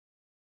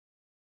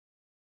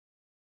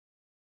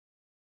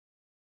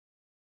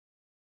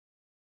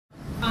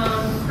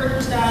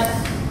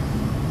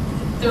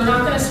They're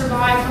not going to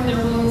survive from their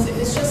wounds. If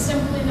it's just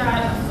simply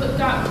that a foot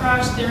got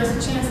crushed, there is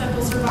a chance that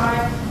they'll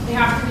survive. They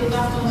have to be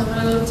left on the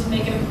road to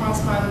make it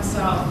across by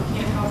themselves. We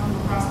can't help them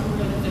across the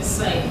road at this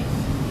site.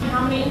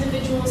 How many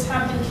individuals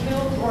have been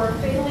killed or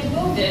fatally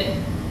wounded,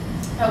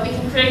 we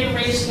can create a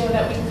ratio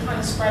that we can kind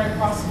of spread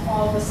across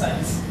all of the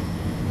sites.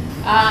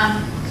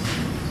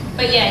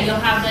 But yeah, you'll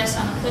have this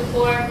on a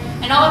clipboard,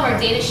 and all of our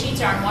data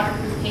sheets are on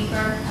waterproof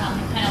paper. We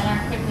kind of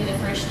learned quickly the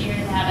first year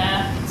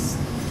that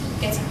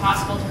it's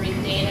impossible to read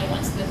the data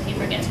once the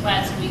paper gets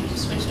wet, so we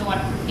switched to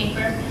waterproof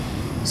paper.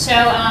 So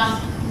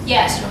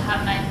yes, you'll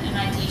have an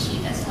ID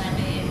sheet that's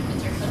laminated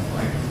with your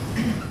clipboard.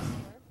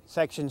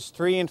 Sections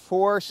 3 and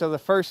 4. So the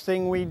first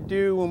thing we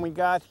do when we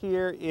got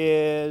here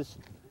is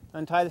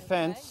untie the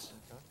fence,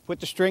 put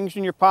the strings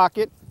in your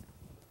pocket.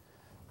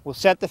 We'll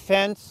set the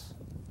fence.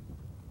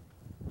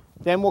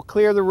 Then we'll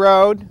clear the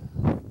road.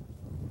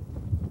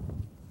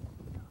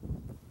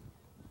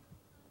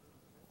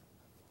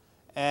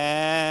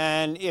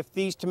 And if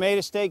these tomato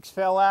stakes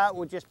fell out,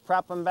 we'll just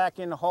prop them back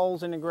in the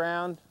holes in the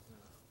ground.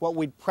 What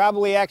we'd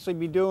probably actually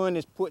be doing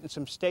is putting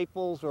some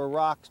staples or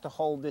rocks to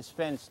hold this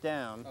fence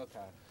down. Okay.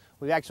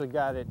 We've actually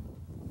got it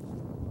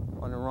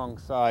on the wrong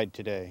side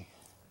today.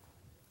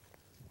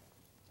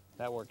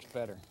 That works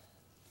better.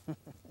 Which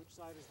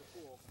side is the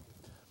pool?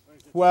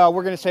 Well,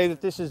 we're going to say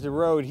that this is the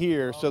road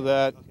here, so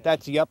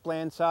that's the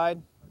upland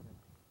side.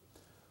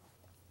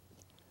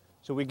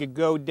 So we could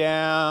go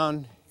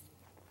down.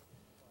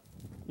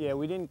 Yeah,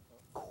 we didn't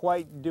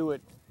quite do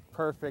it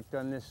perfect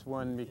on this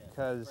one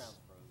because,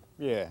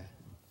 yeah.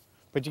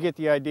 But you get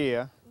the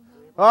idea.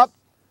 Up,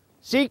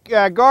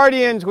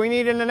 Guardians, we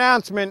need an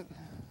announcement.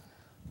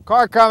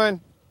 Car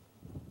coming.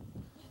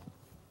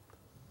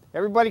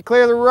 Everybody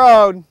clear the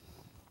road.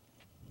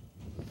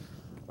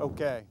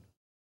 Okay.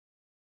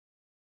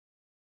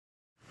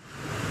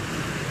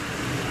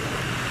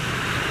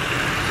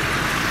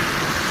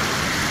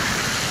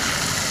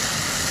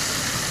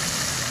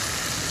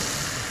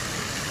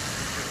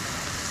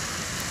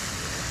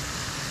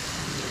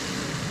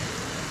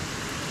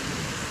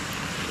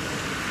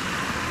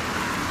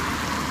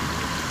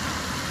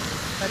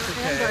 That's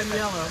okay. And I'm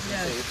yellow.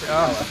 Yeah.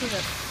 Oh.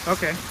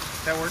 Okay,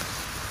 that works.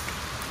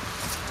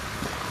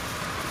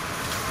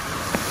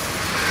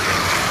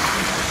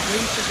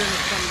 Winds are going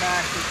to come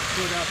back and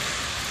split up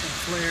in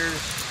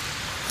flares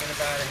in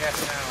about a half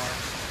an hour,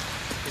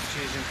 which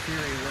is in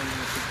theory when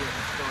we should get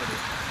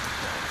started.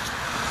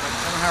 But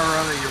somehow or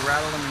other, you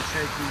rattle them and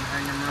shake them,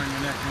 hang them around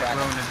your neck, and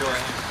blow in the door.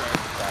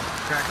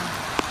 Track them?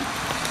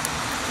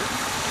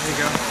 There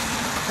you go.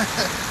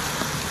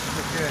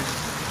 Look good.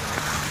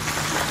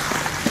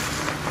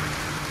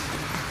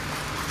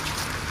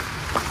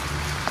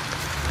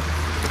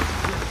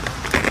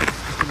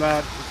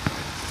 About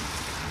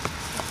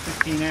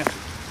 15 after.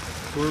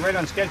 So we're right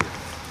on schedule.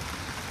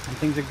 And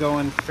things are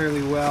going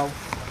fairly well.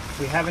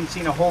 We haven't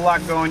seen a whole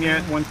lot going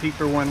yet. One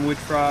peeper, one wood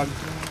frog.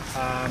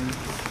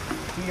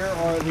 Here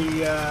are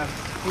the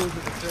tools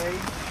of the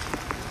trade.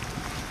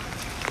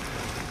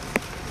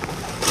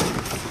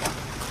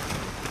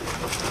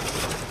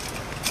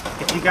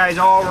 If you guys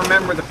all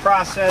remember the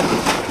process,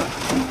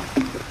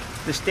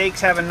 the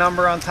stakes have a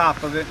number on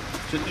top of it.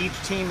 So each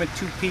team of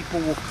 2 people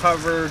will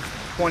cover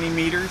 20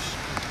 meters.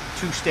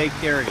 2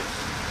 staked areas.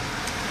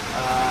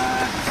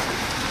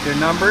 They're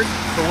numbered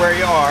for where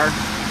you are,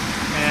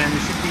 and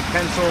there should be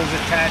pencils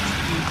attached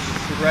to each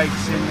that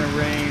writes in the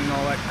rain,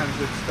 all that kind of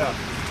good stuff.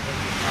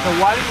 So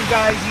why don't you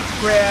guys each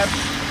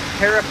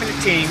pair up into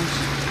teams,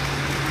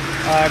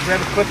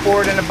 grab a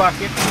clipboard and a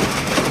bucket.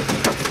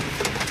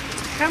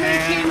 How many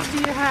teams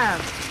do you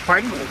have?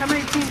 Pardon? How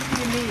many teams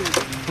do you need?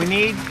 We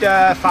need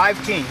 5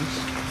 teams.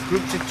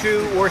 Groups of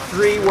 2 or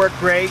 3 work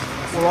great.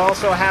 We'll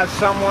also have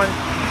someone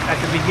at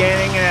the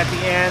beginning and at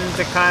the end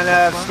to kind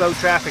of slow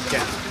traffic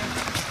down.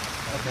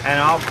 And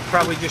I'll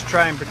probably just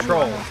try and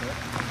patrol. Sure,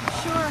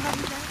 have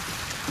you done?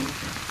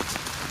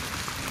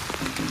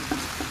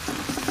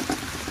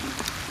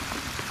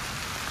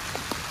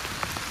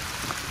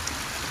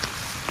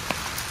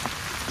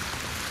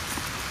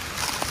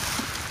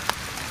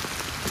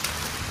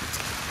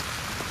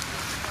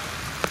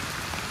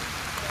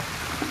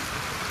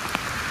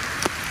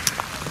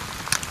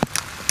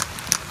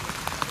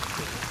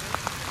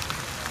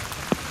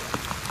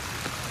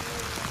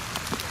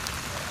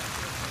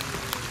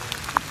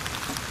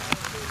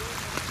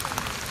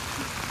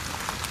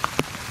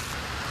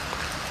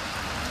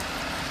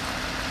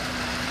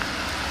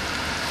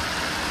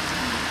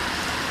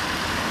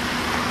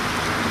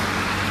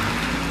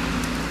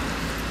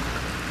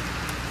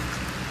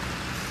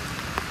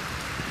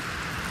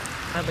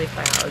 I like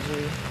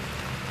biology,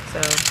 so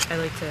I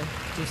like to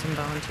do some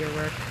volunteer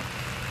work to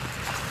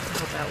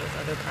help out with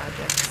other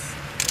projects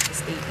the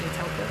state needs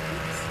help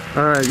with.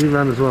 All right, you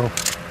run as well.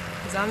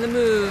 He's on the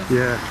move.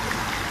 Yeah.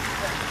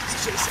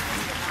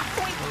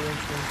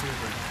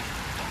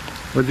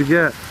 What'd you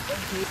get?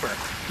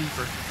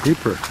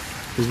 Keeper.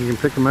 Think you can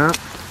pick them out?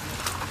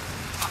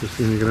 Just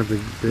you're gonna have to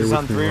bear It's with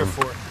on me 3 or a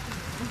 4. while.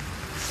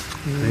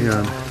 Hang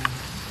on.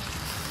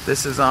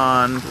 This is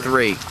on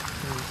 3.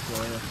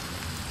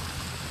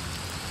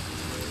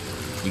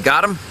 You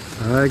got him?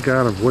 I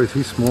got him. Boy,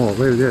 he's small.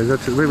 Wait, yeah,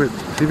 that's it. Wait.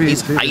 See if he,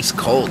 He's see if- ice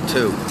cold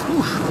too.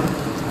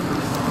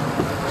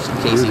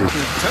 Casey. Toads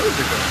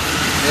are good.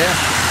 Yeah.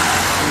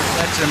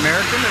 That's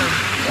American or?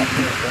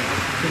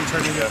 Couldn't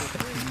turn it up.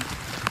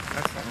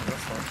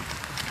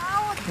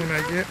 Can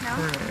I get?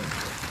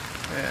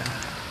 Yeah.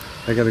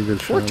 I got a good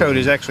shot. Four-toed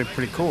is actually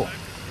pretty cool.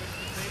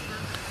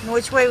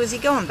 Which way was he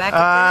going? Back up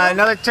the hill?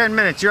 Another 10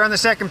 minutes. You're on the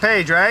second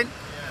page, right?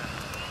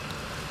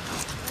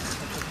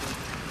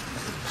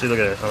 See, look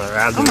at her.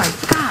 Oh my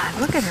God!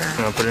 Look at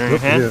her. Want to put it in your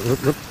hand? Yeah,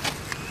 look.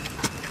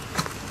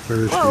 Where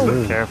is she Whoa.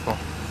 going? Careful. I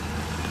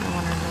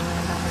want her to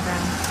land on the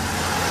ground.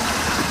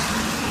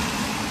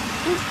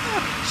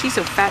 She's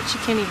so fat she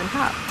can't even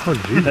hop. Oh,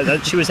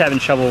 geez. She was having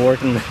trouble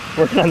working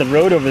on the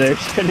road over there.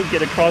 She couldn't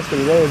get across the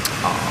road.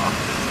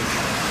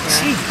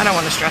 Yeah, I don't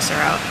want to stress her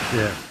out.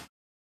 Yeah.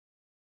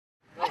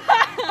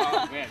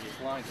 Oh, man, you're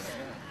blind.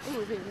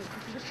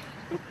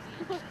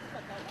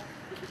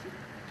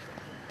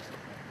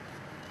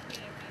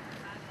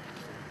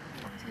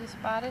 Is he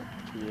spotted?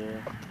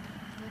 Yeah.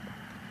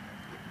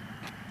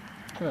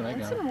 Good, I I've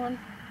got seen him. one.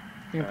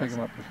 You can pick him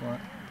up if you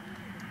want.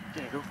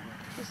 Yeah, go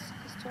for it.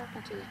 He's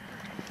talking to you.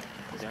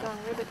 He's going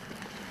ribbit.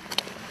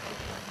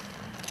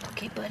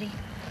 Okay, buddy.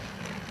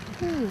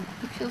 Ooh,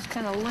 he feels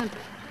kind of limp.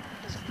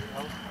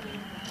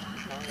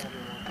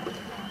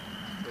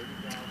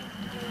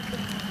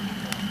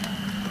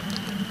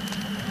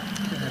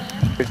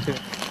 Good too.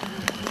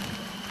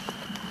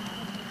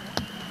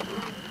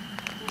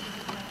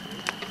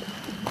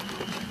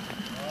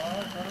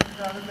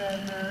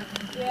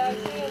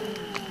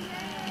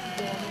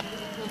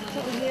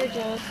 Over here,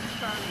 Joe.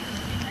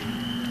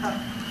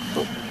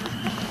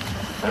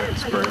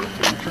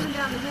 Coming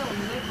down the hill.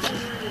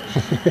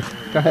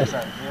 Go ahead.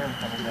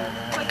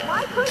 Like,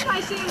 why couldn't I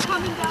see him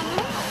coming down the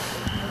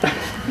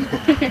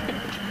hill?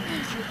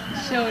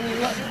 Showing you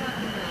what.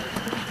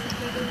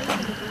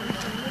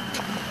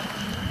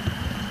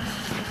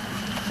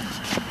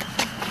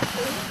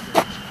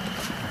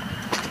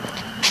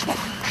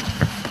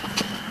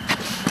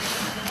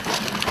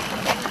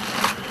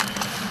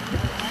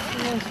 I'm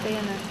gonna stay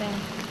in that thing.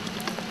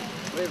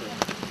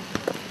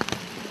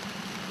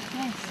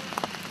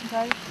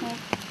 Nice.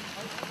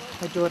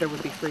 My daughter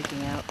would be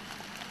freaking out.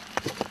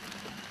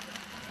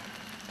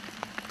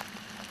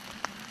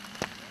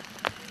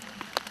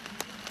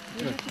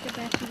 We have to get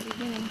back to the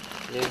beginning.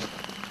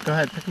 Go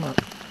ahead, pick him up.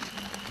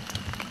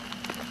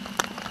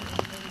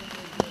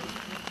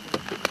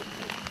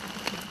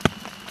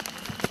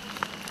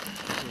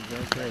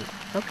 Great.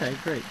 Okay,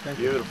 great. Thank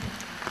you. Beautiful.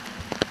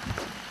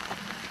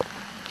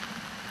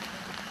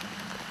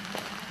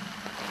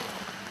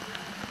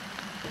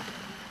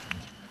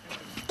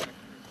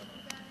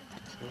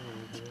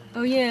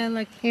 Oh yeah,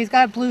 like He's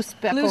got blue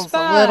speckles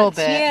spots, a little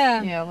bit.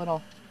 yeah. Yeah, a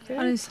little.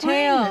 on his Plain,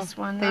 tail. This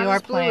one. They Not are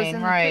as blue as plain,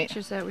 in right. The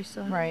pictures that we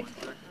saw. Right.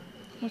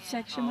 What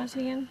section was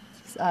he in?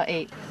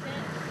 8.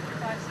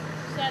 5,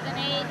 6, 7,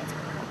 8.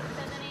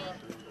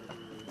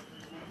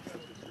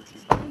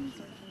 7,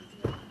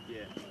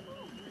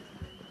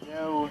 8.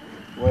 No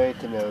way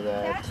to know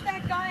that. That's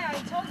that guy I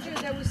told you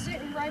that was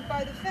sitting right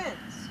by the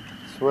fence.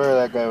 I swear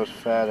that guy was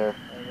fatter.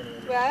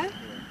 What? I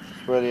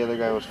swear the other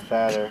guy was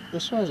fatter.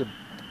 This one has a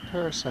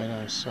parasite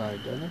on his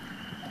side, doesn't it?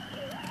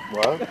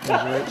 What? His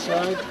right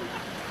side?